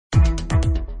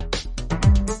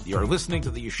You're listening to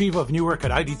the Yeshiva of Newark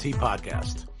at IDT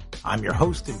podcast. I'm your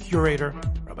host and curator,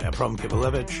 Rabbi Abram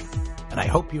Kibalevich, and I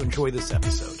hope you enjoy this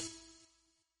episode.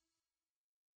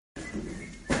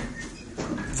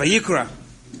 Vayikra.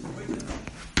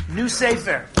 New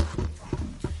Sefer.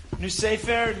 New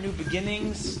Sefer, new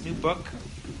beginnings, new book.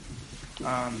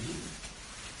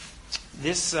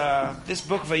 This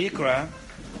book, Vayikra,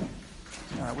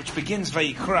 which begins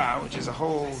Vayikra, which is a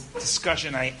whole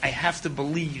discussion. I have to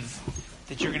believe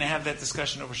that you're going to have that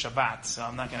discussion over Shabbat, so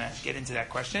I'm not going to get into that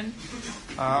question.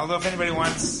 Although if anybody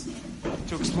wants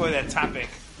to explore that topic,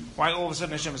 why all of a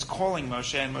sudden Hashem is calling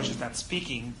Moshe and Moshe is not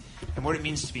speaking, and what it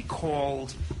means to be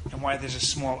called, and why there's a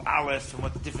small aleph, and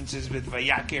what the difference is with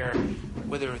Vayakir,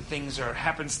 whether things are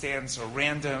happenstance or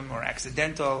random or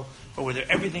accidental, or whether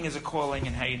everything is a calling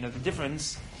and how you know the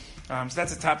difference. So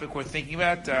that's a topic we're thinking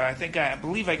about. I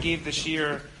believe I gave the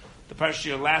shiur, the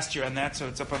parsha last year on that, so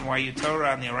it's up on YU Torah,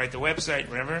 on the Right the website,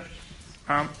 whatever.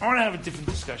 I want to have a different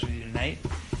discussion with you tonight,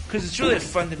 because it's really a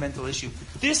fundamental issue.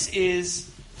 This is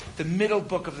the middle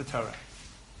book of the Torah.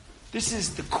 This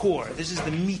is the core. This is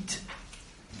the meat,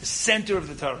 the center of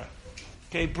the Torah.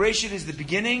 Okay, Bereshit is the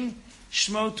beginning.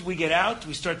 Shmot, we get out.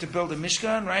 We start to build a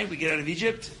Mishkan, right? We get out of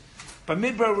Egypt. By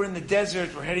Midbar, we're in the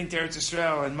desert. We're heading to Eretz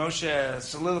Yisrael. And Moshe,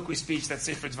 soliloquy speech, that's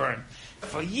Sefer Dvarim.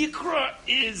 Vayikra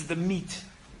is the meat.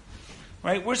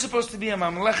 Right? We're supposed to be a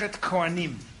Mamlechet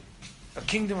Kohanim, a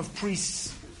kingdom of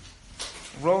priests,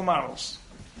 role models.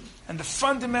 And the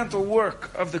fundamental work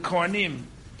of the Kohanim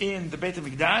in the Beit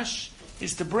HaMikdash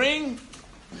is to bring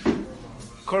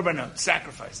korbanot,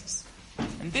 sacrifices.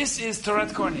 And this is Torah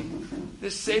Kohanim.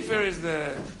 This Sefer is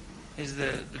the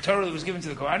Torah that was given to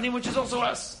the Kohanim, which is also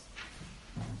us.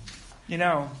 You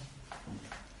know,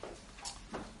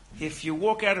 if you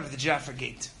walk out of the Jaffa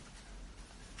Gate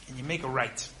and you make a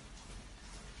right,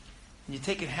 and you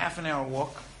take a half an hour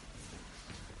walk,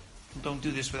 don't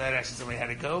do this without asking somebody how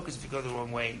to go, because if you go the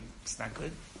wrong way, it's not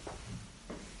good.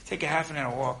 Take a half an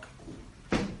hour walk,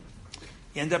 you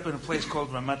end up in a place called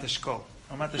Ramat Eshkol.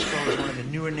 Ramat Eshkol is one of the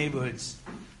newer neighborhoods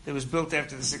that was built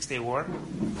after the 6 Day War.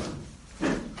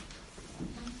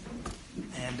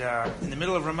 And in the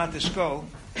middle of Ramat Eshkol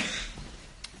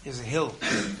is a hill.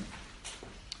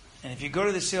 And if you go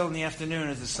to this hill in the afternoon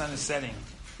as the sun is setting,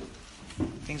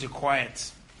 things are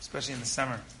quiet, especially in the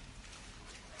summer.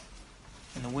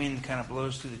 And the wind kind of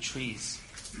blows through the trees.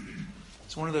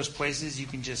 It's one of those places you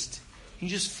can just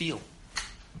feel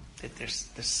that there's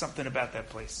something about that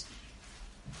place.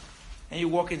 And you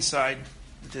walk inside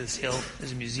into this hill.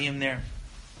 There's a museum there,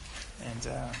 and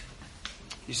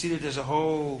you see that there's a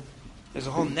whole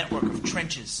network of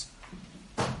trenches.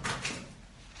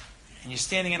 And you're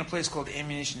standing in a place called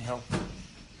Ammunition Hill,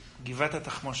 Givat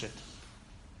HaTachmoshet.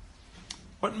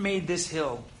 What made this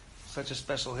hill such a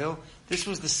special hill? This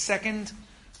was the second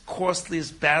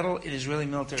costliest battle in Israeli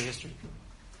military history.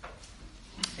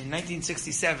 In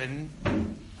 1967,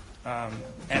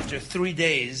 after 3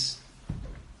 days,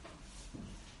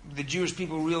 the Jewish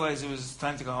people realized it was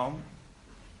time to go home.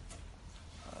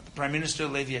 The Prime Minister,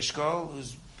 Levi Eshkol,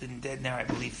 who's been dead now, I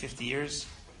believe, 50 years,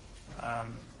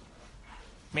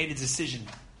 made a decision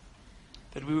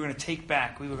that we were going to take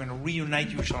back, we were going to reunite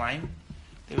Yerushalayim.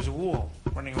 There was a wall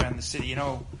running around the city. You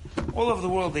know, all over the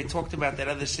world they talked about that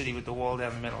other city with the wall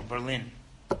down the middle, Berlin.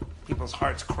 People's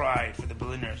hearts cried for the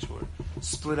Berliners who were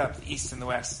split up, the east and the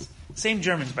west. Same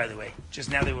Germans, by the way, just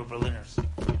now they were Berliners.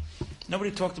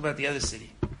 Nobody talked about the other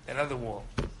city, that other wall.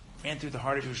 Ran through the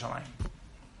heart of Yerushalayim,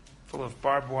 full of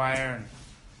barbed wire and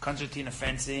concertina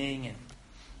fencing and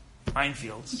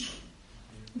minefields.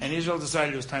 And Israel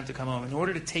decided it was time to come home. In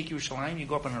order to take Yerushalayim, you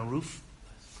go up on a roof,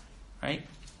 right?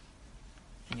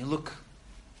 And you look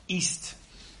east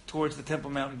towards the Temple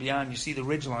Mount and beyond, you see the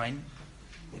ridge line.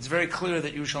 It's very clear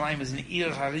that Yerushalayim is an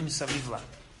Ir Harim Savivla.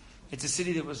 It's a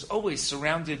city that was always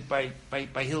surrounded by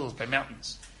hills, by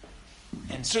mountains.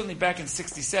 And certainly back in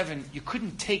 67, you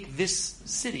couldn't take this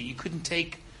city. You couldn't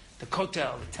take the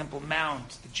Kotel, the Temple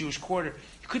Mount, the Jewish Quarter.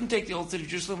 You couldn't take the old city of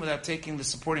Jerusalem without taking the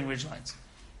supporting ridgelines.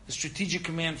 The strategic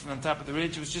command from on top of the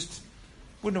ridge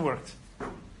wouldn't have worked.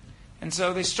 And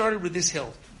so they started with this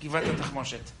hill, Givat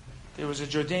HaTachmoshet. There was a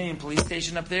Jordanian police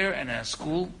station up there, and a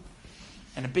school,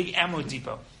 and a big ammo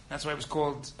depot. That's why it was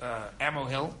called Ammo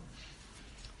Hill.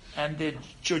 And the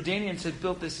Jordanians had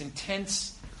built this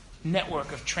intense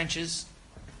network of trenches,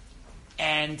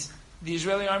 and the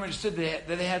Israeli army understood that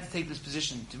they had to take this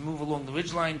position to move along the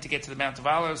ridgeline to get to the Mount of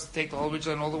Olives, to take the whole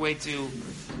ridgeline all the way to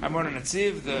Armon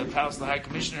HaNetziv, the palace of the High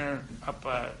Commissioner, up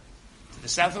to the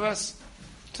south of us,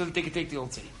 so that they could take the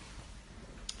old city.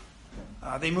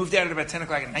 They moved out at about 10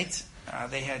 o'clock at night.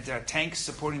 They had tanks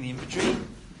supporting the infantry.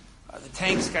 The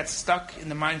tanks got stuck in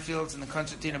the minefields in the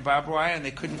concertina barbed wire, and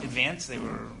they couldn't advance. They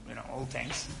were, old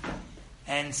tanks.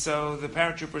 And so the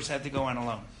paratroopers had to go on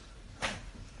alone.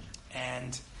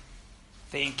 And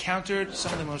they encountered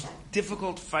some of the most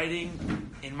difficult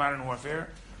fighting in modern warfare,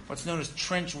 what's known as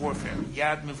trench warfare,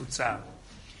 Yad Mivutzal.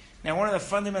 Now, one of the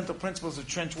fundamental principles of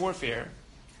trench warfare,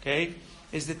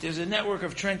 is that there's a network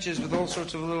of trenches with all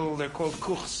sorts of little, they're called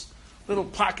kuchs, little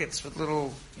pockets with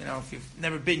little, if you've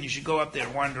never been, you should go up there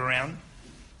and wander around.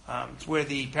 It's where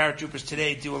the paratroopers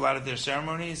today do a lot of their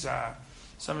ceremonies.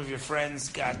 Some of your friends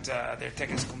got their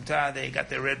tekes kumta, they got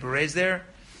their red berets there.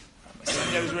 My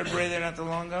son got his red beret there not too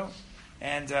long ago.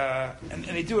 And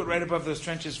they do it right above those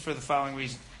trenches for the following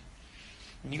reason.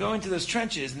 When you go into those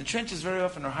trenches, and the trenches very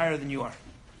often are higher than you are.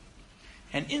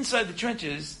 And inside the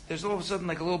trenches, there's all of a sudden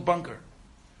like a little bunker.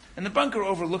 And the bunker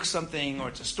overlooks something, or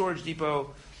it's a storage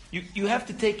depot. You have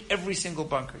to take every single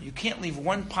bunker. You can't leave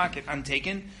one pocket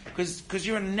untaken because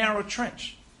you're in a narrow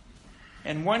trench.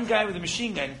 And one guy with a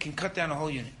machine gun can cut down a whole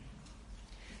unit.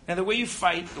 Now the way you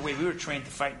fight, the way we were trained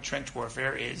to fight in trench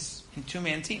warfare is in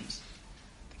two-man teams.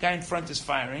 The guy in front is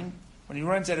firing. When he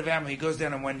runs out of ammo, he goes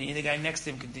down on one knee. The guy next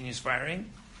to him continues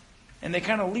firing. And they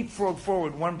kind of leapfrog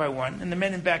forward one by one. And the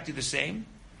men in back do the same.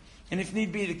 And if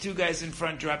need be, the two guys in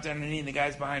front drop down on a knee and the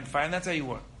guys behind fire. And that's how you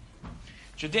work.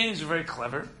 Jordanians are very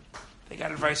clever. They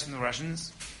got advice from the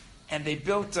Russians. And they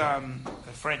built, the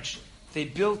French, they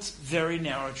built very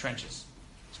narrow trenches.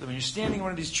 So when you're standing in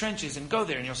one of these trenches, and go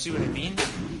there and you'll see what I mean.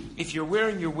 If you're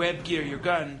wearing your web gear, your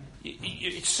gun,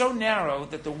 it's so narrow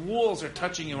that the walls are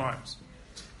touching your arms.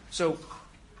 So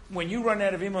when you run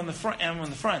out of ammo in the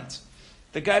front,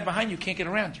 the guy behind you can't get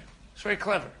around you. It's very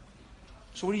clever.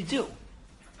 So what do?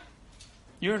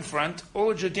 You're in front.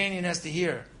 All a Jordanian has to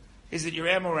hear is that your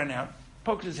ammo ran out,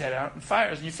 pokes his head out, and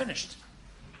fires, and you're finished.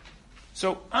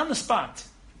 So on the spot,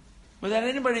 without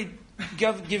anybody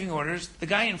giving orders, the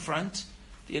guy in front,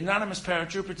 the anonymous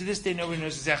paratrooper, to this day nobody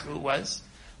knows exactly who it was,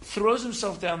 throws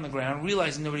himself down on the ground,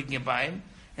 realizing nobody can get by him,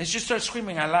 and just starts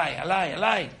screaming, Alai, Alai,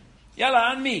 Alai. Yalla,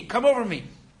 on me, come over me.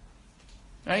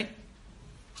 Right?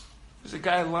 There's a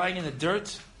guy lying in the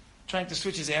dirt, trying to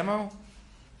switch his ammo,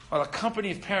 while a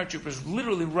company of paratroopers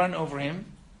literally run over him.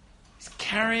 He's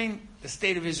carrying the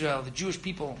state of Israel, the Jewish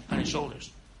people, on his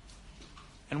shoulders.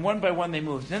 And one by one they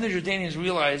moved. Then the Jordanians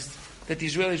realized that the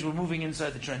Israelis were moving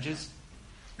inside the trenches.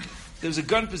 There was a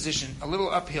gun position, a little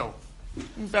uphill,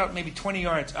 about maybe 20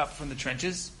 yards up from the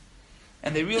trenches.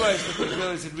 And they realized that the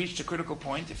Israelis had reached a critical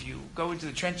point. If you go into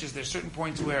the trenches, there's certain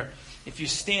points where if you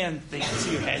stand, they can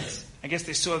see your heads. I guess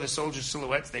they saw the soldiers'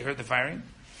 silhouettes. They heard the firing.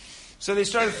 So they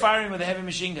started firing with a heavy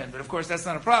machine gun. But of course, that's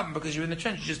not a problem because you're in the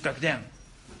trench. You just duck down.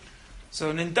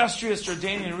 So an industrious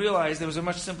Jordanian realized there was a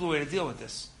much simpler way to deal with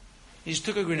this. He just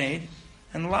took a grenade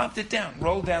and lobbed it down,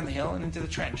 rolled down the hill and into the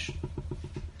trench.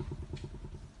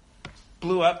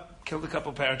 Blew up, killed a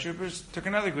couple paratroopers, took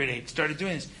another grenade, started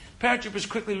doing this. Paratroopers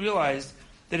quickly realized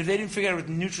that if they didn't figure out how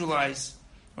to neutralize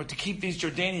or to keep these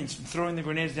Jordanians from throwing the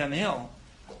grenades down the hill,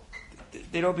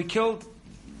 they'd all be killed,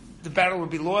 the battle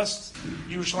would be lost,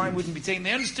 Yerushalayim wouldn't be taken.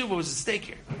 They understood what was at stake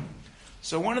here.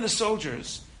 So one of the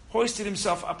soldiers hoisted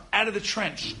himself up out of the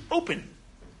trench, open,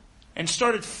 and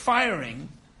started firing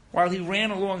while he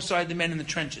ran alongside the men in the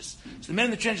trenches. So the men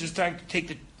in the trenches were trying to take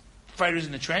the fighters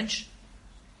in the trench,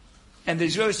 and the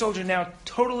Israeli soldier, now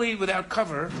totally without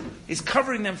cover, is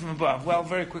covering them from above. Well,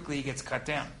 very quickly he gets cut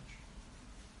down.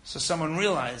 So someone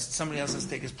realized somebody else has to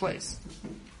take his place.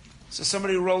 So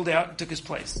somebody rolled out and took his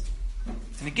place.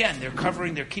 And again, they're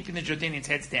keeping the Jordanians'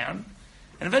 heads down.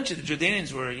 And eventually the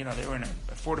Jordanians were, they were in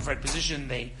a fortified position.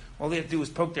 All they had to do was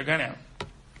poke their gun out.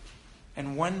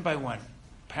 And one by one,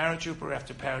 paratrooper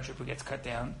after paratrooper gets cut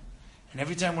down. And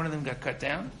every time one of them got cut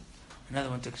down, another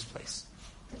one took his place.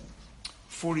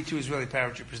 42 Israeli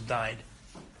paratroopers died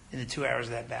in the 2 hours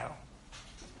of that battle.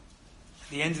 At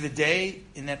the end of the day,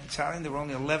 in that battalion, there were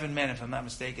only 11 men, if I'm not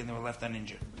mistaken, that were left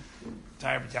uninjured.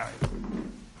 Entire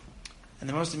battalion. And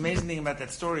the most amazing thing about that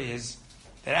story is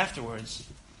that afterwards,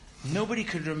 nobody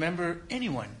could remember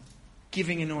anyone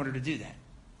giving an order to do that.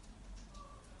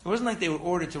 It wasn't like they were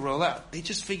ordered to roll out. They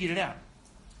just figured it out.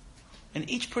 And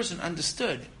each person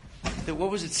understood that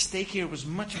what was at stake here was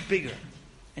much bigger,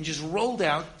 and just rolled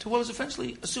out to what was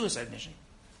essentially a suicide mission.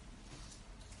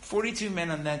 42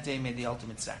 men on that day made the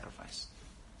ultimate sacrifice.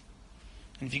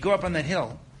 And if you go up on that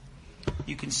hill,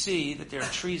 you can see that there are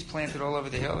trees planted all over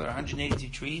the hill. There are 182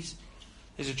 trees.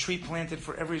 There's a tree planted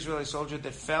for every Israeli soldier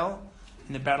that fell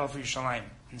in the battle for Yerushalayim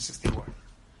in the 6th Day War.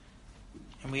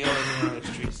 And we owe every one of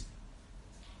those trees.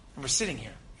 And we're sitting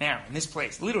here, now, in this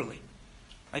place, literally.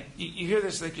 Like, you hear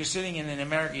this like you're sitting in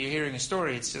America, you're hearing a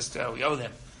story, it's just, we owe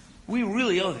them. We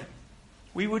really owe them.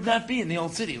 we would not be in the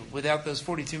old city without those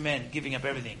 42 men giving up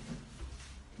everything.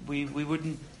 We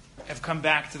wouldn't have come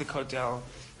back to the Kotel.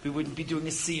 We wouldn't be doing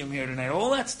a siyum here tonight.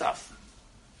 All that stuff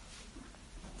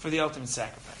for the ultimate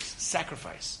sacrifice.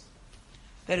 Sacrifice.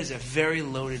 That is a very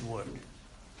loaded word.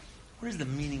 What is the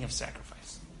meaning of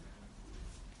sacrifice?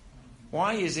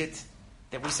 Why is it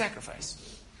that we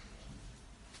sacrifice?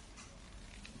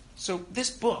 So this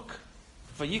book,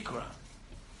 Vayikra,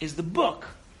 is the book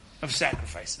of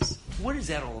sacrifices. What is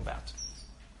that all about?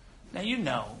 Now you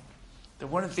know that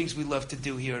one of the things we love to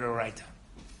do here at Oraita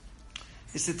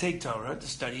is to take Torah, to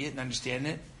study it and understand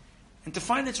it, and to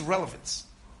find its relevance.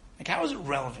 Like, how is it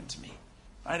relevant to me?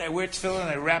 Right? I wear tefillin,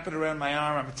 I wrap it around my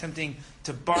arm, I'm attempting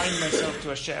to bind myself to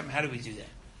Hashem. How do we do that?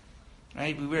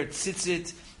 Right? We wear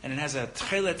tzitzit, and it has a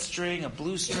tchelet string, a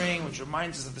blue string, which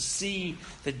reminds us of the sea,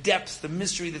 the depths, the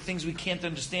mystery, the things we can't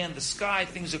understand, the sky,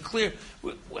 things are clear.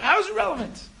 How is it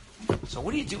relevant? So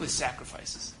what do you do with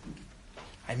sacrifices?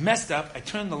 I messed up, I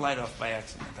turned the light off by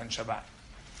accident on Shabbat.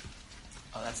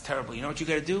 Oh, that's terrible. You know what you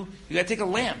got to do? You got to take a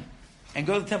lamb and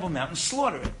go to the Temple Mount and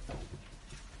slaughter it.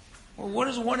 Well, what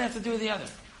does one have to do with the other?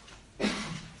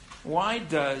 Why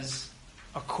does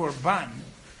a korban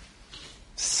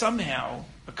somehow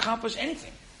accomplish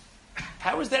anything?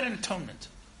 How is that an atonement?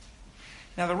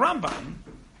 Now the Rambam,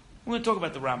 we're going to talk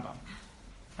about the Rambam,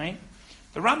 right?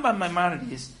 The Rambam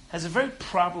Maimonides has a very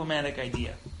problematic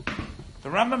idea. The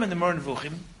Rambam in the Moreh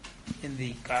Nevuchim, in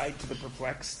the Guide to the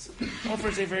Perplexed,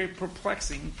 offers a very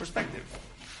perplexing perspective.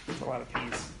 With a lot of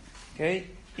P's. Okay?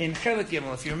 In Chelik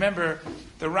Gimel, if you remember,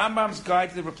 the Rambam's Guide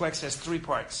to the Perplexed has 3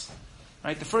 parts.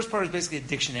 Right? The first part is basically a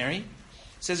dictionary. It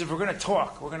says if we're going to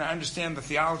talk, we're going to understand the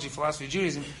theology, philosophy of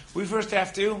Judaism, we first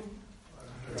have to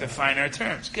define our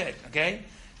terms. Good. Okay?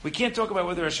 We can't talk about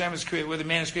whether Hashem is created, whether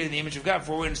man is created in the image of God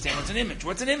before we understand what's an image.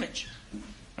 What's an image?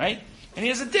 Right? And he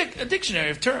has a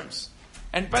dictionary of terms.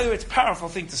 And by the way, it's a powerful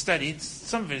thing to study.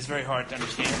 Some of it is very hard to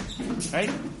understand.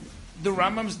 Right? The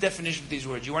Rambam's definition of these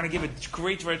words. You want to give a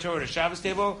great Torah to Shabbos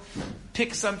table,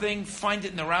 pick something, find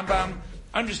it in the Rambam,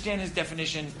 understand his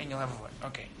definition, and you'll have a word.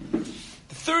 Okay.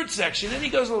 The third section, and he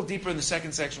goes a little deeper in the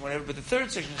second section, whatever, but the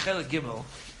third section, Chelik Gimel,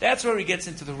 that's where he gets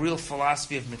into the real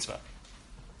philosophy of mitzvah.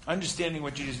 Understanding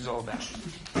what Judaism is all about.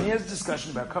 And he has a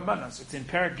discussion about Kabbanos. It's in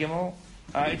Parak Gimel,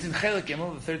 it's in Chelik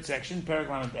Gimel, the third section, Parak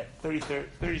Lamed Bet,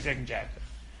 32nd chapter.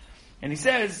 And he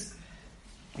says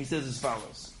as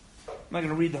follows. I'm not going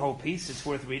to read the whole piece, it's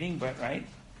worth reading, but right?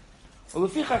 The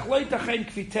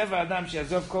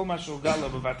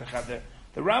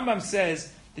Rambam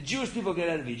says the Jewish people get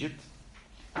out of Egypt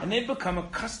and they become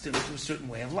accustomed to a certain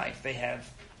way of life. They have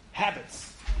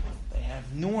habits. They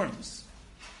have norms.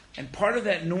 And part of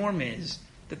that norm is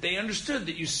that they understood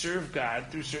that you serve God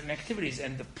through certain activities.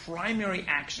 And the primary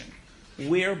action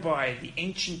whereby the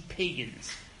ancient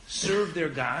pagans served their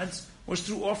gods was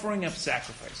through offering up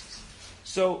sacrifices.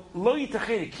 So, lo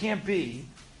yitached, it can't be,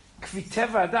 kfi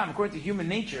teva adam, according to human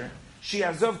nature,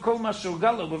 she'azov kol ma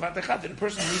shogalo b'vat echad, that a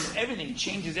person leaves everything,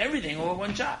 changes everything all at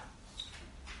one shot.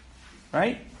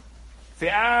 Right?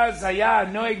 Ve'az haya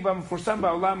noeg b'mefursan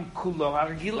ba'olam kulo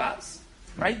hargilas.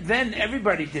 Right? Then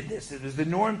everybody did this. It was the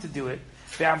norm to do it.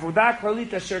 Ve'avodah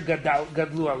klalit asher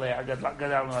gadlu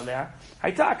alea,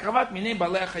 hayta akravat minei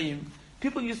balei chayim.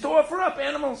 People used to offer up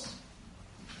animals.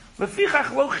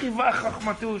 לפיכך לא חיווה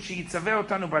חוכמתו שיצווה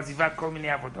אותנו בעזיבת כל מיני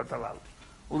עבודות הללו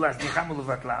ולהזניחם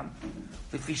ולבטלם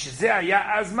לפי שזה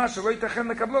היה אז מה שלא ייתכן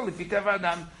לקבלו לפי טבע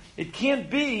האדם. It can't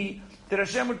be that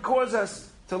Hashem would cause us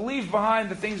to leave behind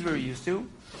the things we were used to.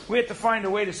 We have to find a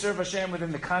way to serve Hashem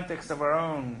within the context of our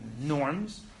own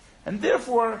norms, and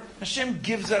therefore Hashem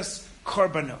gives us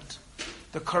karbanot.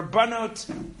 The karbanot,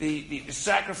 the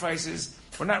sacrifices.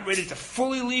 We're not ready to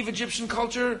fully leave Egyptian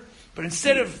culture, but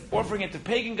instead of offering it to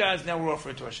pagan gods, now we're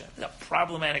offering it to Hashem. It's a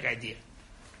problematic idea.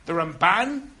 The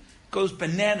Ramban goes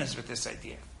bananas with this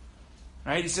idea.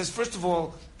 Right? He says, first of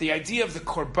all, the idea of the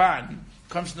korban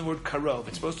comes from the word karov.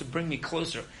 It's supposed to bring me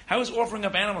closer. How is offering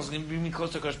up animals going to bring me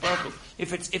closer to Kadosh Baruch Hu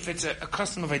if it's a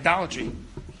custom of idolatry?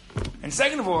 And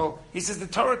second of all, he says the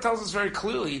Torah tells us very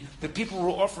clearly that people were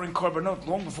offering korbanot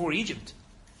long before Egypt.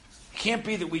 It can't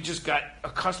be that we just got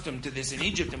accustomed to this in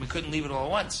Egypt and we couldn't leave it all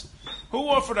at once. Who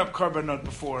offered up korbanot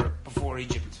before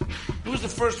Egypt? Who was the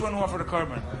first one who offered a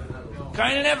korban?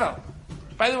 Cain and Hevel.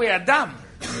 By the way, Adam,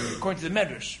 according to the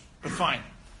Medrash, but fine.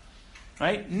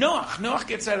 Right? Noach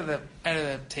gets out of the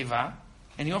teva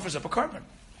and he offers up a korban.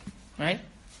 Right?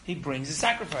 He brings a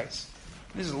sacrifice.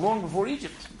 This is long before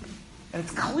Egypt. And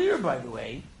it's clear, by the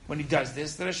way, when he does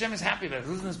this, that Hashem is happy about it.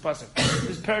 Listen to this pasuk.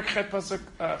 This is Perek Chet pasuk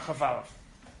Chaf Aleph.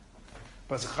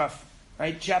 Pasuk Chaf.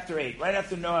 Right? Chapter 8. Right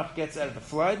after Noach gets out of the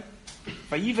flood,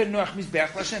 Vayiven Noach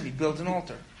mizbeach l'Hashem. He built an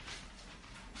altar.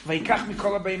 Vayikach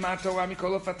mikol ha'behemah Torah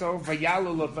mikol ha'fato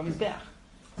vayalu lot v'mizbeach.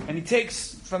 And he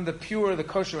takes from the pure, the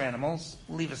kosher animals.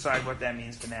 Leave aside what that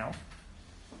means for now.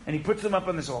 And he puts them up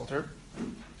on this altar.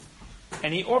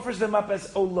 And he offers them up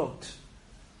as olot.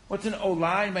 What's an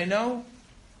olah? Anybody know?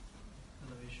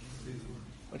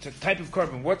 It's a type of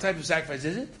korban. What type of sacrifice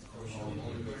is it?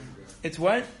 It's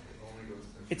what?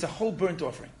 It's a whole burnt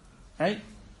offering, right?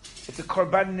 It's a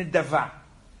korban nidava.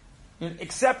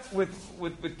 Except with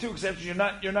two exceptions, you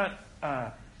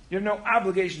have no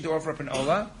obligation to offer up an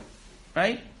olah,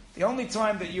 right? The only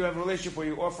time that you have a relationship where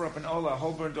you offer up an olah, a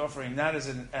whole burnt offering, not as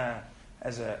a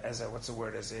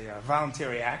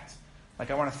voluntary act. Like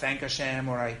I want to thank Hashem,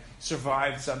 or I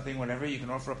survived something, whatever. You can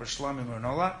offer up a shlamim or an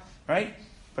olah, right?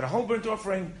 But a whole burnt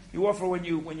offering you offer when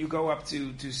you go up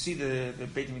to see the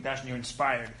Beit HaMikdash and you're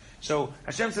inspired. So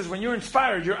Hashem says when you're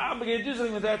inspired, you're obligated to do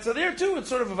something with that. So there too, it's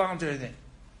sort of a voluntary thing,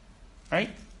 right?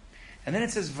 And then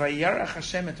it says Vayarach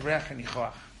Hashem et reach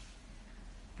hanichoach,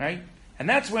 right? And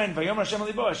that's when Vayom Hashem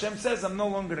alibo. Hashem says I'm no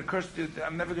longer going to curse.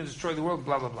 I'm never going to destroy the world.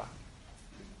 Blah blah blah.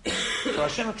 So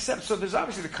Hashem accepts. So there's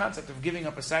obviously the concept of giving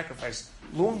up a sacrifice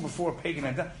long before pagan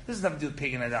idolatry. This has nothing to do with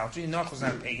pagan idolatry. Noach was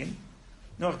not a pagan.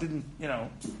 Noach didn't,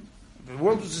 the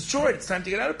world was destroyed. It's time to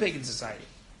get out of pagan society.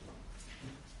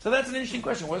 So that's an interesting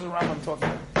question. What is the Rambam talking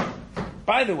about?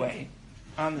 By the way,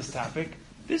 on this topic,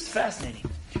 this is fascinating.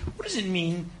 What does it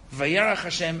mean, Vayarach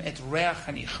Hashem et reach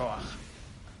hanichoach?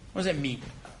 What does that mean?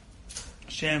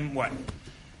 Hashem what?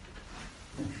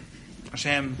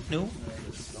 Hashem, no?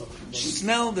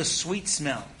 Smell the sweet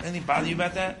smell. Anything bother you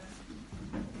about that?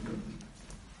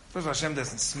 First of all, Hashem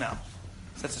doesn't smell.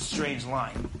 So that's a strange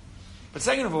line. But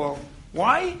second of all,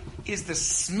 why is the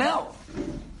smell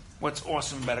what's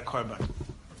awesome about a korban?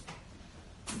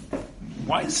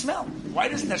 Why the smell? Why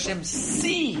doesn't Hashem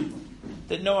see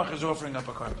that Noach is offering up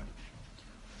a korban?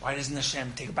 Why doesn't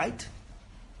Hashem take a bite?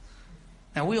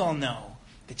 Now we all know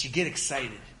that you get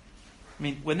excited. I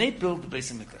mean, when they build the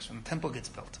Beis HaMikdash, when the temple gets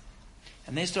built,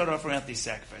 and they start offering out these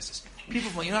sacrifices, people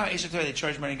from, how Eish HaTorah, they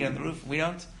charge money to get on the roof? We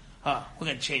don't? We're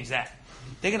going to change that.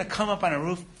 They're going to come up on a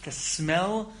roof to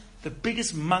smell the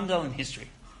biggest mangal in history.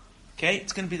 Okay?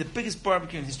 It's going to be the biggest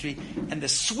barbecue in history, and the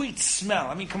sweet smell.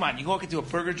 I mean, come on, you walk into a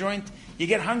burger joint, you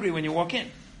get hungry when you walk in.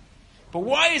 But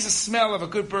why is the smell of a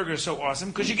good burger so awesome?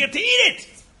 Because you get to eat it!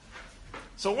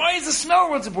 So why is the smell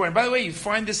what's important? By the way, you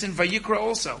find this in Vayikra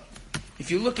also.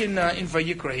 If you look in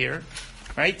Vayikra here,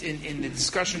 right, in the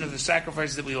discussion of the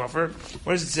sacrifices that we offer,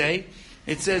 what does it say?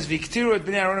 It says, Viktiru et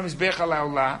b'nei Aaron mizbech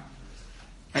ha'la'olah,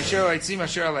 asher ha'etzim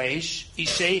asher ha'la'ish,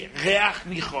 ishei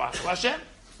reach nichoach l'Hashem.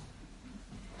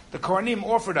 The Kohanim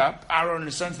offered up, Aaron and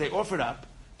his sons, they offered up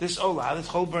this olah, this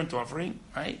whole burnt offering,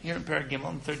 right, here in Perek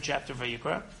Gimel, in the 3rd chapter of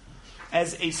Vayikra,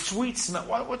 as a sweet smell.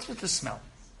 What's with the smell?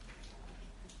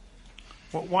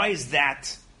 Why is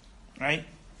that, right?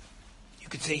 You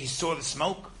could say he saw the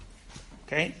smoke,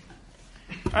 okay?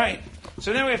 All right,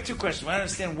 so now we have two questions. I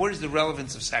understand what is the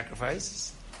relevance of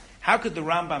sacrifices. How could the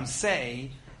Rambam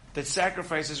say that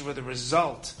sacrifices were the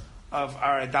result of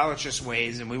our idolatrous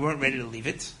ways and we weren't ready to leave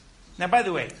it? Now, by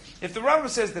the way, if the Rambam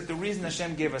says that the reason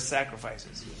Hashem gave us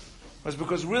sacrifices was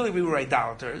because really we were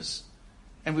idolaters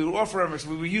and we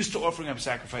were used to offering up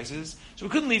sacrifices, so we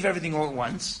couldn't leave everything all at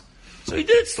once. So he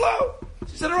did it slow.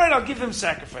 He said, all right, I'll give them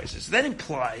sacrifices. That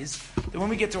implies that when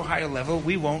we get to a higher level,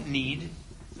 we won't need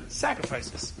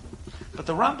sacrifices. But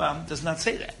the Rambam does not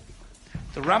say that.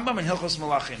 The Rambam in Hilchos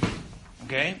Malachim,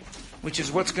 okay, which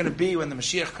is what's going to be when the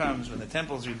Mashiach comes, when the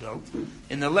temple is rebuilt,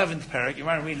 in the 11th parak, you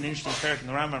want to read an interesting parak in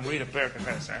the Rambam, read a parak of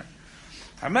Cheser.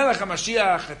 HaMelech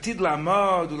HaMashiach atid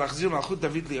la'amod u'lachzir malchut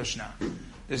David liyoshna.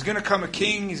 There's going to come a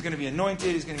king, he's going to be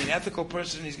anointed, he's going to be an ethical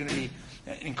person, he's going to be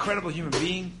an incredible human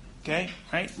being, okay,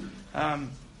 right?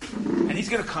 And he's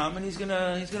going to come and he's going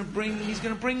to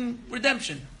bring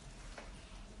redemption.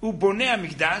 Ubonei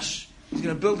HaMikdash, he's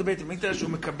going to build the Beit HaMikdash,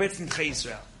 u'mekabetz nitchei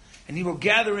Yisrael, and he will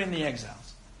gather in the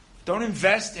exiles. Don't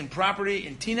invest in property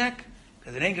in Teaneck,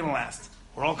 because it ain't going to last.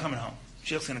 We're all coming home.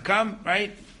 Mashiach's going to come,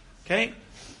 right? Okay?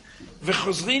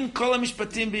 V'chozrin kol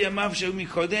ha'mishpatim b'yamav she'u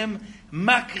mikodem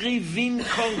makrivin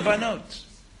korbanot.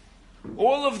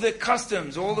 All of the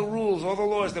customs, all the rules, all the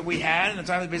laws that we had in the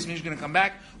time of the Beis Hamikdash is going to come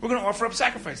back, we're going to offer up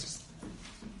sacrifices.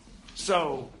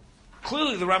 So,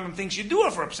 clearly the Rambam thinks you do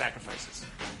offer up sacrifices.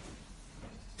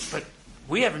 But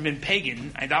we haven't been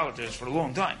pagan idolaters for a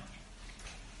long time.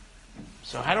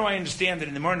 So how do I understand that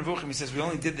in the Moreh Nevuchim he says we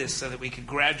only did this so that we could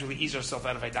gradually ease ourselves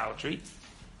out of idolatry?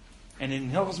 And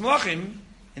in Hilchos Malachim,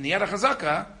 in the Yad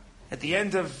HaChazaka, at the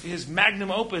end of his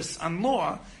magnum opus on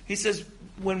law, he says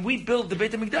when we build the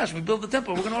Beit HaMikdash, we build the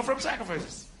temple, we're going to offer up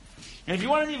sacrifices. And if you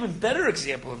want an even better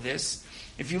example of this,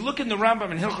 if you look in the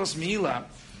Rambam in Hilchos Me'ilah,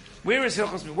 where is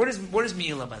Hilchos Me'ilah? What is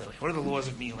Me'ilah, by the way? What are the laws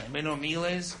of Me'ilah? Anybody know what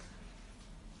Me'ilah is?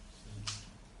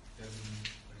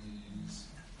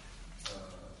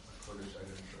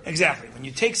 Exactly. When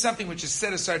you take something which is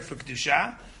set aside for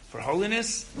Kedusha, for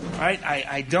holiness, right?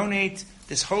 I donate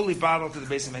this holy bottle to the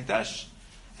Beis HaMikdash,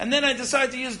 and then I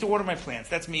decide to use it to water my plants.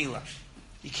 That's Me'ilah.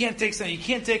 You can't take something. You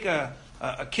can't take a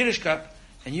Kiddush cup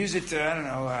and use it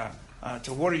to,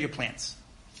 to water your plants.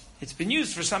 It's been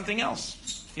used for something else.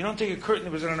 You don't take a curtain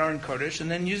that was on an Aron Kodesh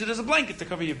and then use it as a blanket to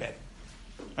cover your bed.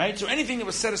 Right? So anything that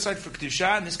was set aside for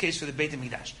Kedusha, in this case for the Beit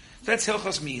HaMikdash. So that's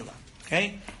Hilchos Me'ilah.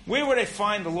 Okay? Where would I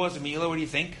find the laws of Me'ilah? What do you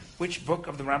think? Which book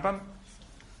of the Rambam?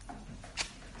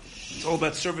 It's all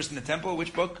about service in the temple.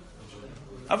 Which book?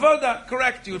 Avoda.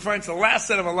 Correct. You would find it's the last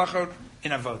set of halachot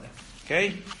in Avoda.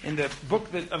 Okay? In the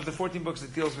book of the 14 books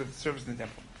that deals with service in the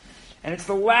temple. And it's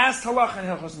the last halacha in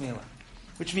Hilchos Me'ilah.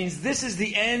 Which means this is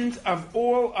the end of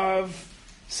all of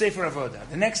Sefer Avoda.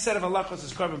 The next set of halachos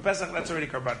is Korban Pesach. That's already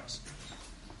Karbanos.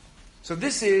 So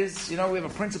this is, we have a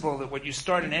principle that what you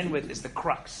start and end with is the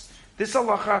crux. This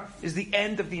halacha is the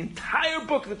end of the entire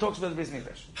book that talks about the Beis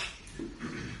Mikdash.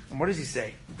 And what does he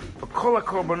say? The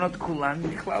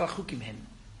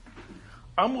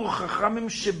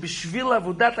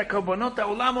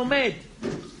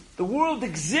world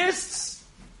exists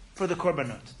for the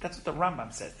korbanot. That's what the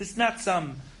Rambam says. This is not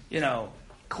some,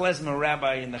 klezmer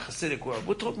rabbi in the Hasidic world.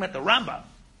 We're talking about the Rambam.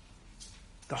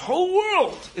 The whole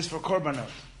world is for korbanot.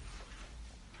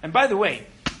 And by the way,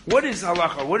 what is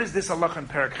halacha? What is this halacha in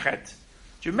Perek Chet?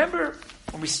 Do you remember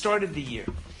when we started the year?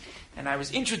 And I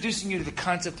was introducing you to the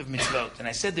concept of mitzvot. And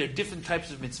I said there are different types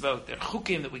of mitzvot. There are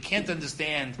chukim that we can't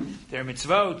understand. There are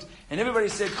mitzvot. And everybody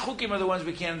said chukim are the ones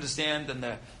we can't understand. And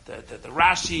the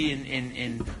Rashi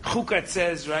in Chukat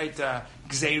says, right,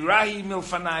 Gzeirahi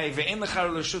milfanai ve'en lechar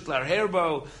l'shut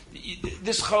l'herbo.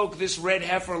 This chok, this red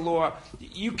heifer law,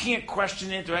 you can't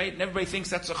question it, right? And everybody thinks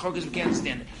that's a chok because we can't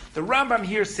understand it. The Rambam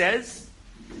here says,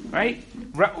 right,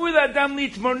 Ra'ul adam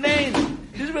litmonein.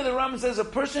 This is where the Rambam says a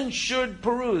person should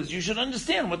peruse. You should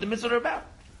understand what the mitzvot are about.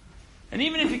 And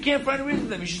even if you can't find a reason for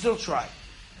them, you should still try.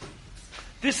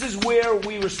 This is where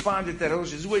we responded to that.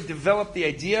 This is where we developed the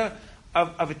idea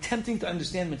of attempting to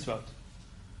understand mitzvot.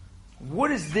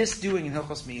 What is this doing in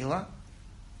Hilchos Me'ilah?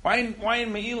 Why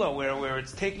in Me'ilah, where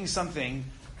it's taking something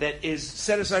that is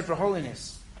set aside for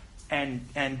holiness and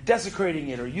desecrating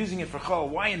it or using it for chol,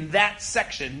 why in that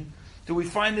section do we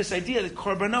find this idea that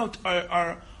korbanot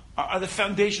are the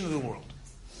foundation of the world,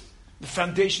 the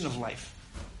foundation of life?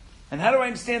 And how do I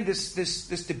understand this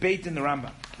debate in the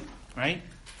Rambam, right?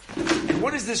 And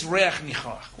what is this reach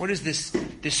nichach? What is this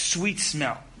sweet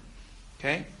smell?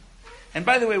 Okay. And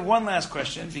by the way, one last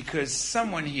question, because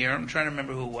someone here, I'm trying to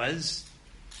remember who it was,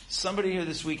 somebody here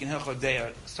this week in Hilchot Deah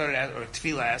or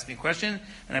Tefillah asked me a question,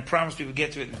 and I promised we would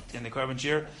get to it in the Korban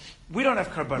Shir. We don't have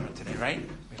Karbanot today, right?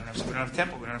 We don't have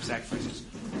temple, we don't have sacrifices.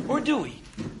 Or do we?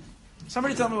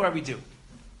 Somebody tell me why we do.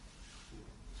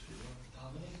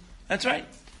 That's right.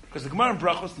 Because the Gemara in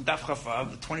Brachos in Daf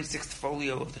Chavav, the 26th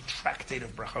folio of the Tractate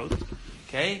of Brachot,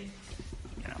 okay?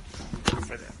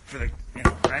 For the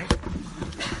right?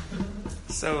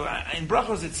 So in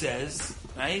Brachos it says,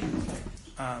 right?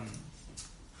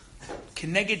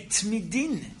 Keneged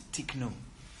Tmidin Tiknu.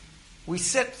 We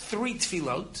set 3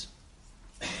 tefillot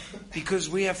because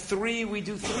we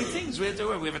do 3 things. We have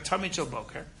a Tamid Shel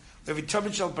Boker, we have a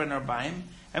Tamid Shel Ben Arbaim,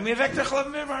 and we have Ekta Chalav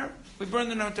Mevar. We burn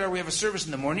the notar. We have a service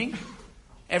in the morning,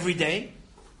 every day,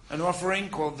 an offering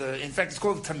called it's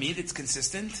called the Tamid. It's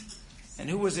consistent. And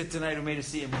who was it tonight who made us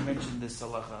see and we mentioned this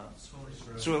halacha?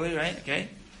 Surely, right? Okay.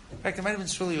 In fact, it might have been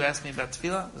Surely who asked me about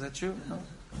tefillah. Was that true? No.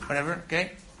 Whatever.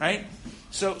 Okay. Right?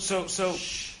 So,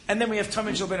 and then we have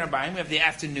Tamid Shel Ben Arbaim. We have the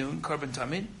afternoon, Korban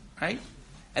Tamid. Right?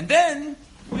 And then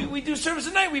we do service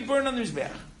at night. We burn on the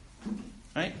Mizbeach.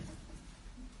 Right?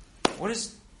 Why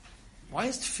does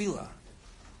tefillah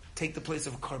take the place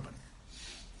of a korban?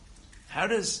 How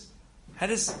does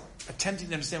attempting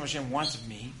to understand what Hashem wants of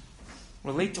me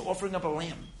relate to offering up a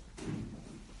lamb?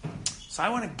 So I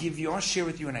want to share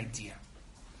with you an idea,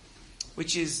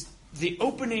 which is the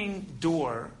opening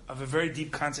door of a very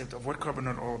deep concept of what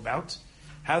korbanot are all about,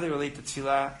 how they relate to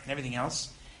tefillah and everything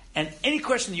else. And any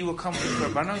question that you will come with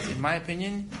korbanot, in my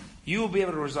opinion, you will be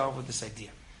able to resolve with this idea.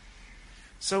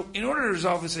 So in order to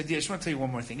resolve this idea, I just want to tell you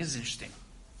one more thing. This is interesting.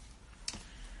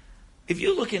 If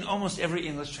you look in almost every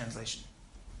English translation,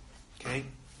 okay,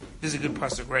 this is a good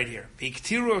pasuk right here.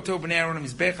 V'iktiru oto b'nei Aaron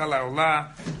mizbech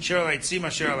ha'la'olah, asher ha'leitzim,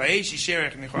 asher ha'la'esh, asher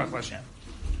ha'nichach l'Hashem.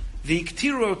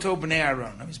 V'iktiru oto b'nei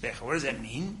Aaron mizbech. What does that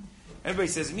mean? Everybody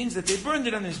says it means that they burned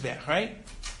it on the Mizbech, right?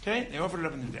 Okay? They offered it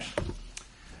up on the Mizbech.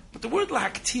 But the word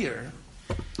lahaktir,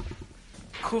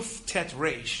 kuf tet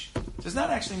reish, does not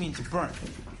actually mean to burn.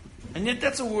 And yet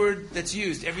that's a word that's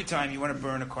used every time you want to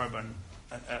burn a korban,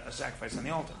 a sacrifice on the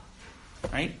altar.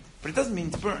 Right? But it doesn't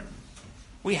mean to burn.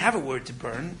 We have a word to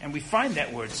burn, and we find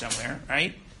that word somewhere,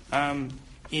 right?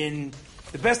 In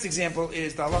the best example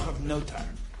is the halach of notar.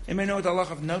 Anybody know what the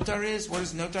halach of notar is? What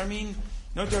does notar mean?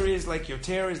 Notar is like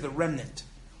yoter is the remnant.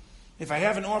 If I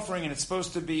have an offering and it's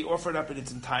supposed to be offered up in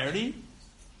its entirety,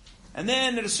 and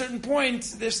then at a certain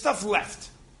point there's stuff left.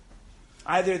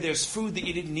 Either there's food that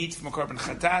you didn't eat from a korban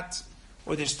chatat,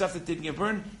 or there's stuff that didn't get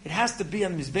burned. It has to be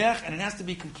on the mizbech, and it has to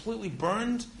be completely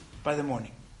burned by the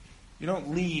morning. You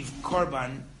don't leave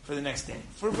korban for the next day,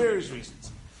 for various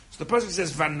reasons. So the pasuk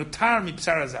says, "Vanutar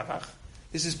mipsar zavach."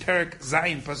 This is Perek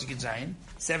Zayin, pasuk Zayin,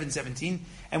 7:17,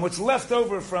 and what's left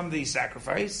over from the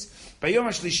sacrifice, Bayom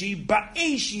HaShlishi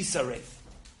ba'esh yisaref.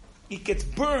 It gets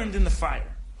burned in the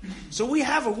fire. So we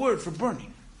have a word for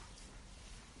burning.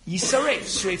 Yisaref,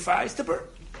 shrefa is to burn.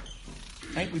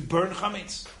 Right? We burn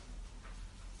chametz.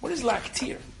 What is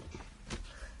laktir?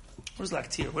 What is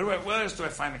laktir? Where else do I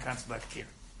find the concept of laktir?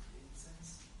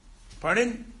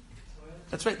 Pardon?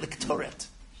 That's right, liktoret.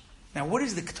 Now, what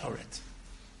is liktoret?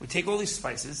 We take all these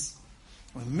spices,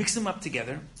 and we mix them up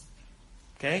together,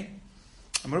 okay?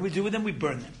 And what do we do with them? We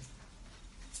burn them.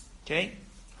 Okay?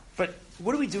 But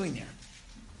what are we doing there?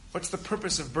 What's the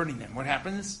purpose of burning them? What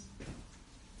happens?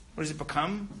 What does it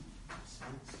become?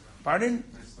 Pardon?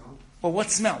 Well, what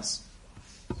smells?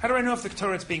 How do I know if the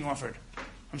Torah's being offered?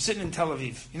 I'm sitting in Tel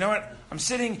Aviv. You know what? I'm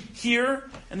sitting here,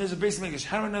 and there's a base of English.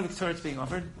 How do I know the Torah's being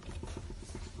offered?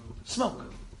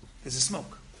 Smoke. There's a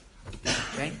smoke.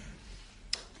 Okay?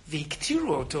 The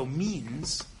Iktiru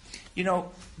means,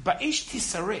 ba'esh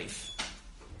tisaref.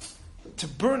 To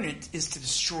burn it is to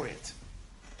destroy it.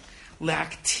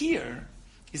 La'aktir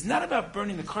is not about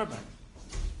burning the korban.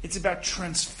 It's about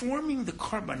transforming the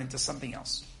korban into something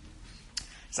else.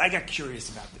 So I got curious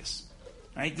about this.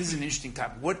 Right? This is an interesting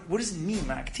topic. What does it mean,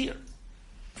 la'aktir?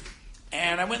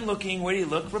 And I went looking. Where do you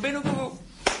look? Rabbeinu Google.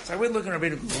 So I went looking at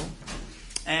Rabbeinu Google.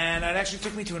 And it actually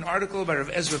took me to an article by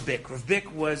Rav Ezra Bick. Rav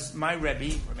Bick was my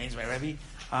Rebbe, remains my Rebbe.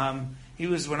 He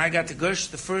was, when I got to Gush,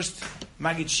 the first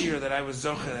Magid Shir that I was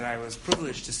zoche, that I was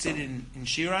privileged to sit in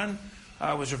Shiran,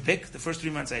 was Rav Bick. The first 3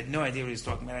 months I had no idea what he was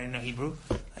talking about. I didn't know Hebrew.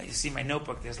 You see my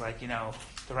notebook, there's the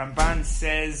Ramban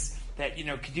says that,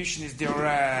 Kedushin is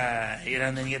Deorah,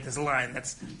 and then you get this line.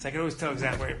 So I could always tell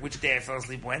exactly which day I fell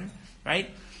asleep when, right?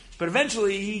 But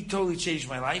eventually he totally changed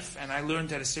my life, and I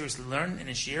learned how to seriously learn in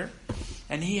a shir.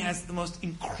 And he has the most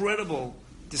incredible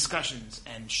discussions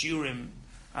and shiurim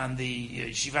on the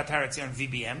Yeshivat Har Etzion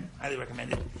VBM. Highly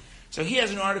recommended. So he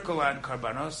has an article on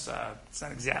Karbanos. It's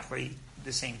not exactly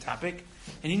the same topic.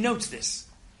 And he notes this.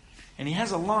 And he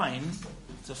has a line.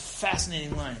 It's a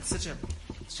fascinating line. It's such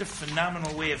a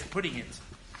phenomenal way of putting it.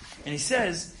 And he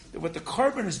says that what the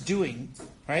korban is doing,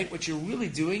 right, what you're really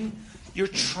doing, you're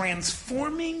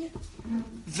transforming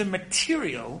the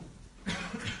material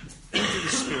into the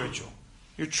spiritual.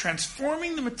 You're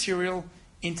transforming the material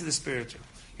into the spiritual.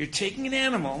 You're taking an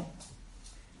animal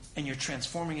and you're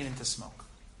transforming it into smoke.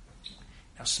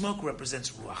 Now, smoke represents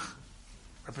ruach,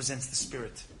 represents the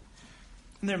spirit.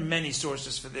 And there are many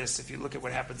sources for this. If you look at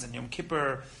what happens in Yom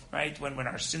Kippur, right, when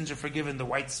our sins are forgiven, the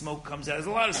white smoke comes out. There's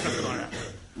a lot of stuff going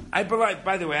on.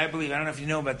 By the way, I believe, I don't know if you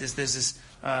know about this, there's this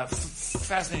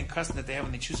fascinating custom that they have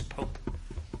when they choose a pope.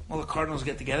 All the cardinals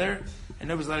get together, and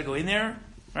nobody's allowed to go in there,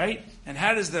 right? And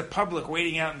how does the public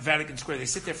waiting out in Vatican Square, they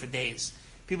sit there for days.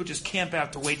 People just camp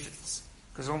out to wait for this,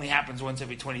 because it only happens once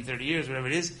every 20, 30 years, whatever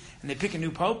it is, and they pick a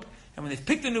new pope, and when they've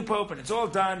picked a new pope, and it's all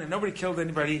done, and nobody killed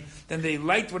anybody, then they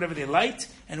light whatever they light,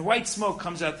 and white smoke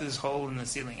comes out through this hole in the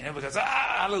ceiling, and everybody goes,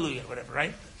 hallelujah, whatever,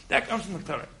 right? That comes from the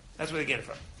Torah. That's where they get it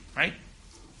from, right?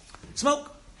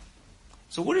 Smoke.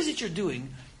 So what is it you're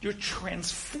doing? You're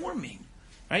transforming,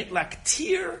 right?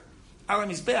 Laktir ala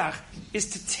mizbeach is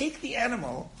to take the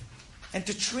animal and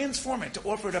to transform it, to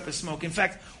offer it up as smoke. In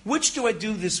fact, which do I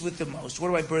do this with the most? What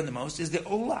do I burn the most? Is the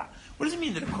olah. What does it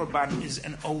mean that a korban is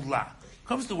an olah? It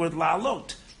comes the word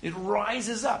la'alot. It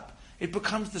rises up. It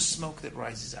becomes the smoke that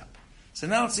rises up. So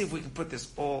now let's see if we can put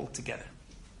this all together.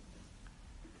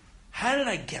 How did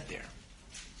I get there?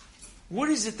 What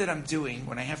is it that I'm doing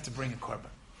when I have to bring a korban?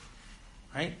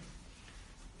 Right?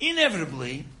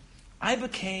 Inevitably, I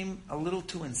became a little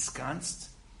too ensconced,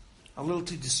 a little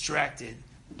too distracted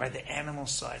by the animal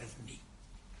side of me.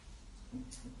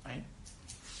 Right?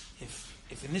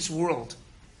 If in this world,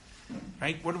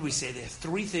 right, what did we say? There are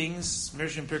three things,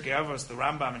 Mirshim Pirkei Avos, the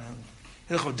Rambam in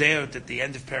Hilchot Deot at the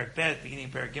end of Perek Bet, beginning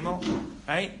of Perek Gimel,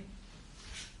 right?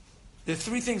 There are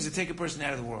three things that take a person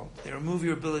out of the world. They remove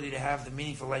your ability to have the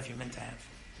meaningful life you're meant to have.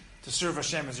 To serve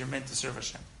Hashem as you're meant to serve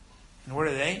Hashem. And what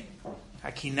are they?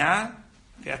 Hakina,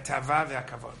 ve'atava,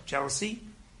 ve'akavod. Jealousy,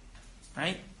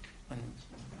 right? When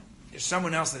there's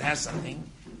someone else that has something,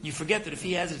 you forget that if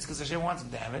he has it, it's because Hashem wants him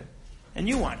to have it, and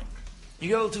you want it. You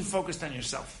get a little too focused on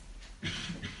yourself.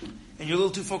 And you're a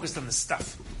little too focused on the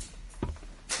stuff.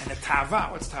 And the tava,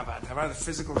 what's tava? Tava are the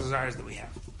physical desires that we have.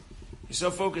 You're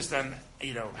so focused on,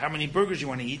 how many burgers you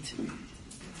want to eat,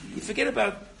 you forget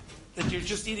about that you're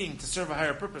just eating to serve a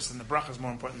higher purpose, and the bracha is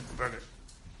more important than the burger.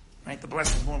 Right? The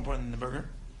blessing is more important than the burger.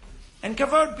 And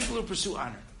kavod, people who pursue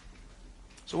honor.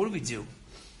 So what do?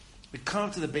 We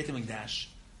come to the Beit HaMikdash,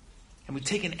 and we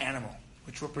take an animal,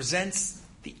 which represents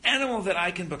the animal that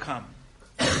I can become,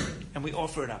 and we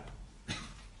offer it up.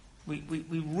 We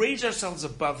raise ourselves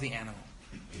above the animal.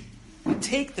 We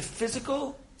take the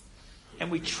physical,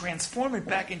 and we transform it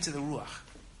back into the ruach,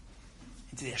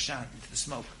 into the ashan, into the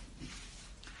smoke.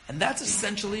 And that's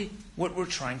essentially what we're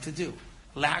trying to do.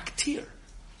 La'aktir.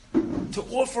 To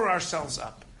offer ourselves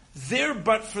up. There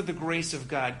but for the grace of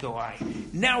God go I.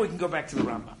 Now we can go back to the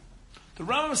Rambam. The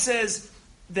Rambam says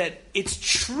that it's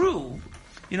true,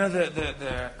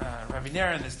 the Rav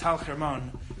Ner in this Tal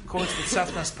Hermon quotes the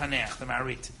Tzafnas Paneach, the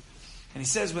Marit. And he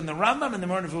says, when the Rambam and the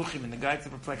Moreh Nevuchim and the Guide to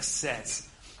the Perplexed says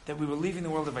that we were leaving the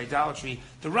world of idolatry,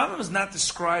 the Rambam is not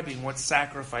describing what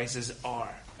sacrifices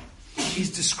are.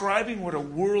 He's describing what a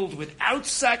world without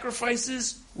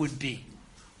sacrifices would be.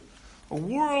 A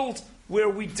world where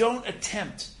we don't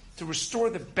attempt to restore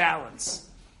the balance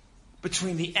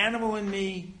between the animal in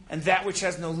me and that which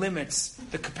has no limits,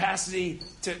 the capacity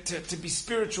to be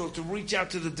spiritual, to reach out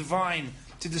to the divine,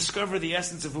 to discover the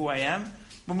essence of who I am.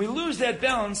 When we lose that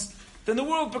balance, then the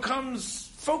world becomes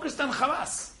focused on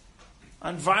Hamas,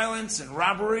 on violence and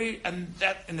robbery, and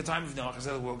that, in the time of Noah,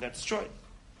 the world got destroyed.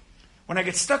 When I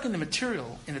get stuck in the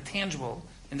material, in the tangible,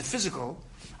 in the physical,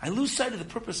 I lose sight of the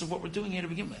purpose of what we're doing here to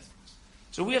begin with.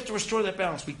 So we have to restore that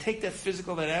balance. We take that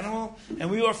physical, that animal, and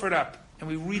we offer it up, and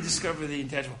we rediscover the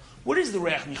intangible. What is the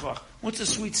reach nichoach? What's the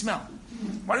sweet smell?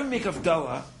 Why do we make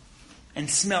Havdalah and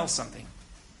smell something?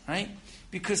 Right?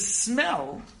 Because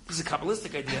smell, this is a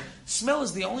Kabbalistic idea, smell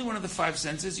is the only one of the five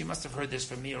senses, you must have heard this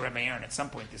from me or Rabbi Aaron at some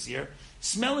point this year,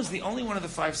 smell is the only one of the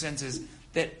five senses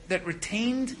that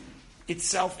retained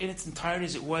itself in its entirety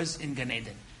as it was in Gan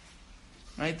Eden.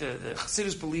 Right? The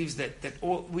Chassidus believes that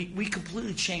we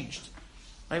completely changed.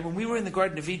 Right? When we were in the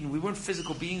Garden of Eden, we weren't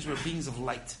physical beings, we were beings of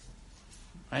light.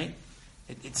 Right?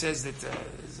 It says that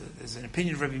there's an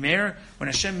opinion of Rabbi Meir, when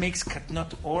Hashem makes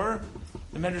katnot or,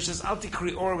 the Medrash says, Al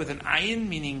tikri or with an ayin,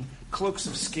 meaning cloaks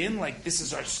of skin, like this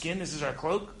is our skin, this is our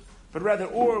cloak, but rather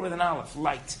or with an aleph,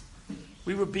 light.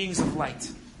 We were beings of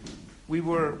light. By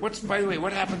the way,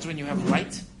 what happens when you have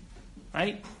light?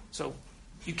 Right? So,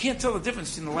 you can't tell the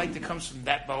difference between the light that comes from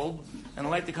that bulb and the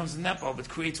light that comes from that bulb. It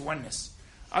creates oneness.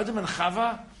 Adam and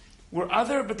Chava were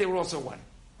other, but they were also one.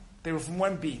 They were from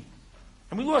one being.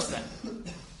 And we lost that.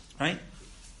 Right?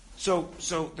 So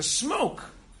the smoke,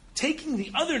 taking the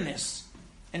otherness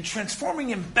and transforming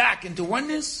him back into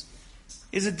oneness,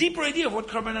 is a deeper idea of what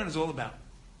Karbanan is all about.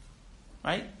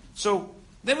 Right? So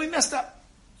then we messed up.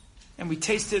 And we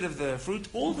tasted of the fruit.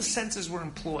 All the senses were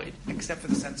employed, except for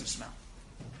the sense of smell.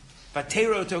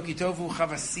 Vatero toki tofu,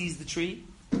 Chava sees the tree.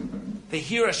 They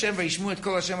hear Hashem, vayishmu et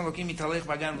kol Hashem Elokim mitalech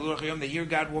bagan v'luach hayom. They hear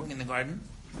God walking in the garden.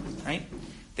 Right?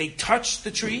 They touch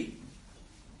the tree.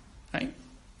 Right?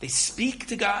 They speak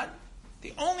to God.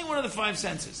 The only one of the five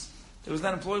senses that was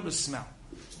not employed was smell.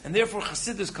 And therefore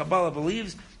Chassidus Kabbalah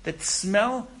believes that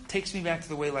smell takes me back to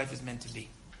the way life is meant to be.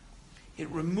 It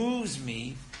removes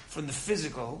me from the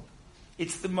physical.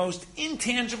 It's the most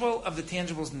intangible of the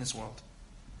tangibles in this world.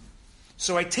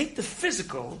 So I take the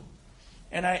physical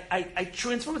and I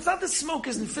transform. It's not that smoke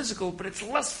isn't physical, but it's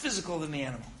less physical than the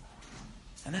animal.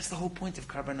 And that's the whole point of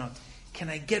Karbanot. Can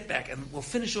I get back? And we'll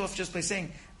finish off just by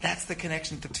saying that's the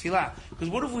connection to Tefillah. Because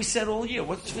what have we said all year?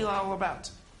 What's Tefillah all about?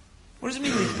 What does it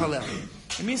mean to Palel?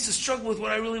 It means to struggle with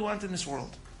what I really want in this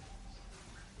world.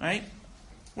 Right?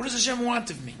 What does Hashem want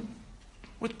of me?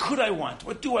 What could I want?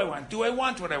 What do I want? Do I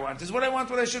want what I want? Is what I want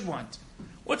what I should want?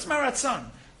 What's my ratzon?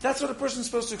 That's what a person's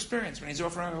supposed to experience when he's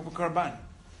offering a karban.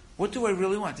 What do I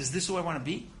really want? Is this who I want to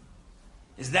be?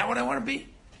 Is that what I want to be?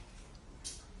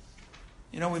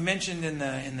 We mentioned in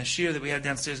the shir that we had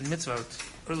downstairs in Mitzvot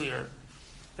earlier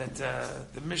that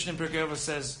the Mishnah in Pirkei Avos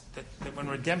says that when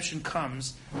redemption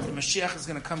comes, the Mashiach is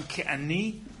going to come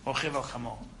ke'ani or chevel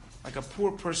chamo, like a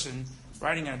poor person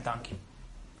riding on a donkey.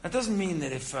 That doesn't mean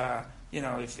that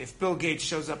if Bill Gates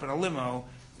shows up in a limo,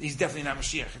 he's definitely not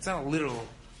Mashiach. It's not a literal.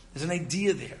 There's an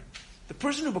idea there. The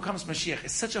person who becomes Mashiach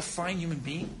is such a fine human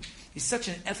being. He's such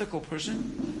an ethical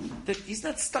person that he's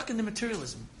not stuck in the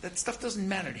materialism. That stuff doesn't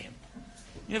matter to him.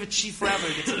 You have a chief rabbi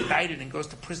who gets indicted and goes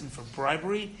to prison for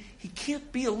bribery. He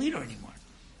can't be a leader anymore.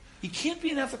 He can't be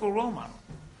an ethical role model.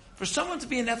 For someone to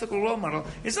be an ethical role model,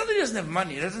 it's not that he doesn't have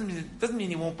money. It doesn't mean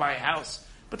he won't buy a house.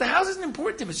 But the house isn't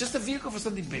important to him. It's just a vehicle for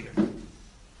something bigger.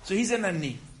 So he's an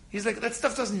ani. He's like, that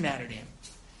stuff doesn't matter to him.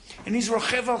 And he's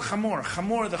rochev al chamor.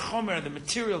 Chamor, the chomer, the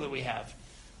material that we have.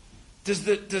 Does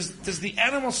the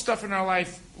animal stuff in our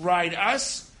life ride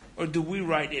us, or do we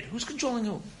ride it? Who's controlling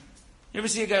who? You ever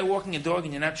see a guy walking a dog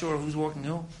and you're not sure who's walking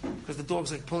who? Because the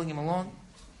dog's like pulling him along?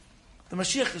 The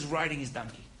Mashiach is riding his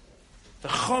donkey. The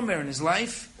chomer in his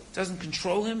life doesn't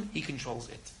control him, he controls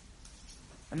it.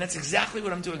 And that's exactly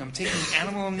what I'm doing. I'm taking the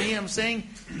animal in me and I'm saying,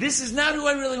 this is not who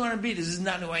I really want to be. This is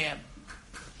not who I am.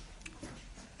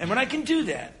 And when I can do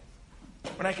that,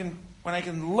 when I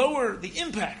can lower the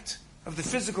impact of the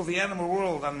physical, the animal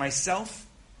world on myself,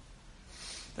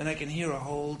 then I can hear a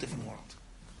whole different world.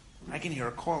 I can hear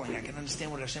a calling. I can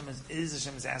understand what Hashem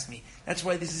is asking me. That's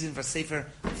why this is in Vasefer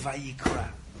Vayikra,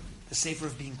 the Sefer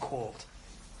of being called.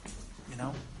 You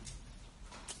know?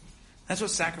 That's what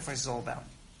sacrifice is all about.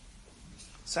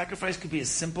 Sacrifice could be as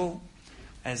simple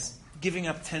as giving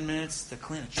up 10 minutes to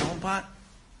clean a cholent pot.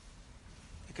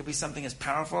 It could be something as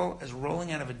powerful as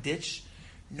rolling out of a ditch,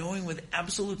 knowing with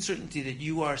absolute certainty that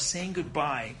you are saying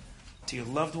goodbye to your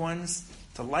loved ones,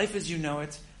 to life as you know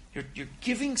it. You're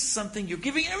giving something, you're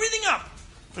giving everything up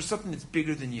for something that's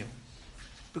bigger than you.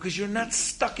 Because you're not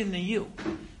stuck in the you.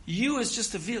 You is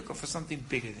just a vehicle for something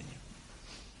bigger than you.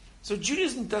 So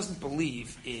Judaism doesn't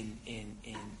believe in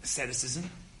asceticism,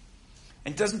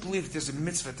 and doesn't believe that there's a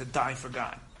mitzvah to die for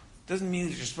God. It doesn't mean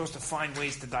that you're supposed to find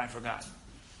ways to die for God.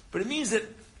 But it means that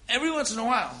every once in a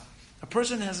while, a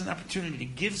person has an opportunity to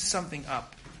give something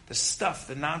up, the stuff,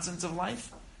 the nonsense of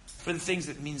life, for the things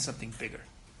that mean something bigger.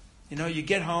 You know, you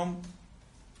get home,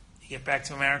 you get back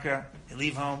to America, you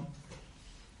leave home,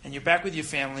 and you're back with your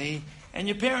family, and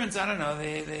your parents, I don't know,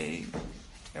 they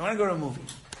want to go to a movie.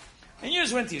 And you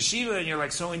just went to yeshiva, and you're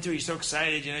like so into it, you're so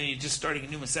excited, you know, you're just starting a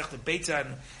new Masechta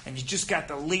Beitzah, and you just got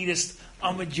the latest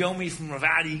Amud Yomi from Rav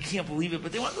Adi, you can't believe it,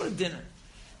 but they want to go to dinner.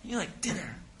 And you're like,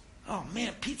 dinner? Oh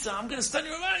man, pizza, I'm going to study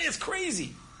Rav Adi, it's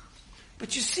crazy.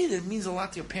 But you see that it means a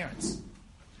lot to your parents.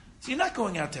 So you're not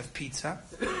going out to have pizza,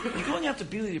 you're going out to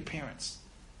be with your parents.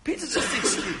 Pizza's just an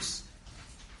excuse.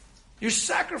 You're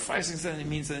sacrificing something that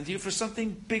means something to you for something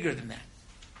bigger than that.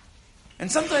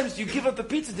 And sometimes you give up the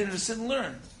pizza dinner to sit and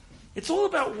learn. It's all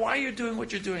about why you're doing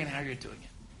what you're doing and how you're doing it.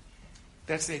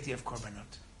 That's the idea of korbanot.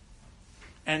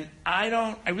 And I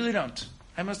really don't.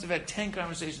 I must have had 10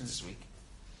 conversations this week.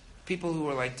 People who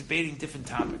were like debating different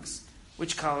topics.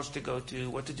 Which college to go to,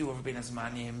 what to do over Bein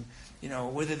Hazmanim, you know,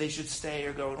 whether they should stay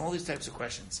or go, and all these types of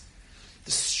questions.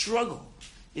 The struggle,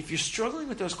 if you're struggling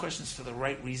with those questions for the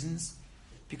right reasons,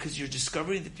 because you're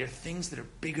discovering that there are things that are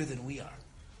bigger than we are.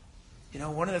 You know,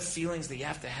 one of the feelings that you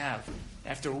have to have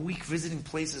after a week visiting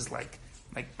places like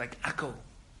Akko,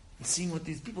 and seeing what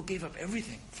these people gave up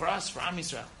everything for us, for Am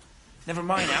Yisrael. Never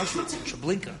mind Auschwitz and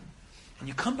Treblinka. And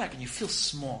you come back and you feel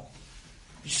small.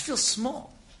 You just feel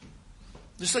small.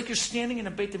 Just like you're standing in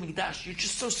a Beit HaMikdash. You're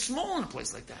just so small in a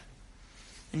place like that.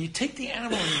 And you take the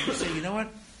animal and you say, you know what?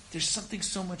 There's something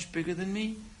so much bigger than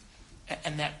me.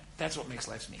 And that's what makes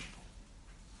life meaningful.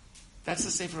 That's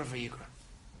the Sefer of Vayikra.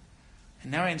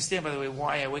 And now I understand, by the way,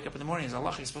 why I wake up in the morning as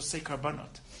Allah is supposed to say Karbanot.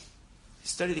 You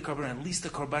study the Karbanot, at least the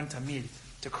Karban Tamid,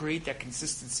 to create that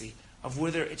consistency of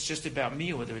whether it's just about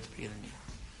me or whether it's bigger than me.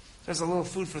 So that's a little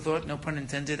food for thought, no pun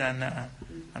intended, on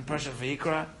Parashat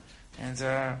Vayikra.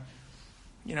 And,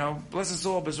 you know, bless us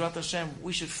all, Bezrat Hashem,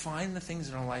 we should find the things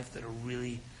in our life that are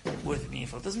really worth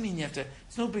meaningful. It doesn't mean you have to,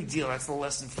 it's no big deal, that's the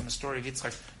lesson from the story of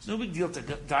Yitzchak. It's no big deal to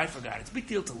die for God, it's a big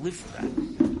deal to live for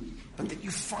God. But that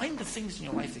you find the things in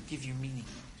your life that give you meaning,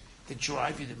 that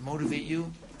drive you, that motivate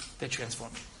you, that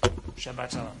transform you.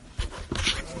 Shabbat Shalom.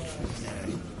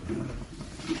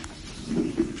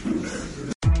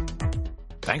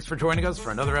 Thanks for joining us for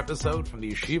another episode from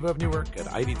the Yeshiva of Newark at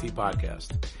IDT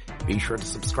Podcast. Be sure to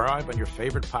subscribe on your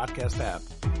favorite podcast app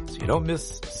so you don't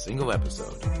miss a single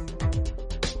episode.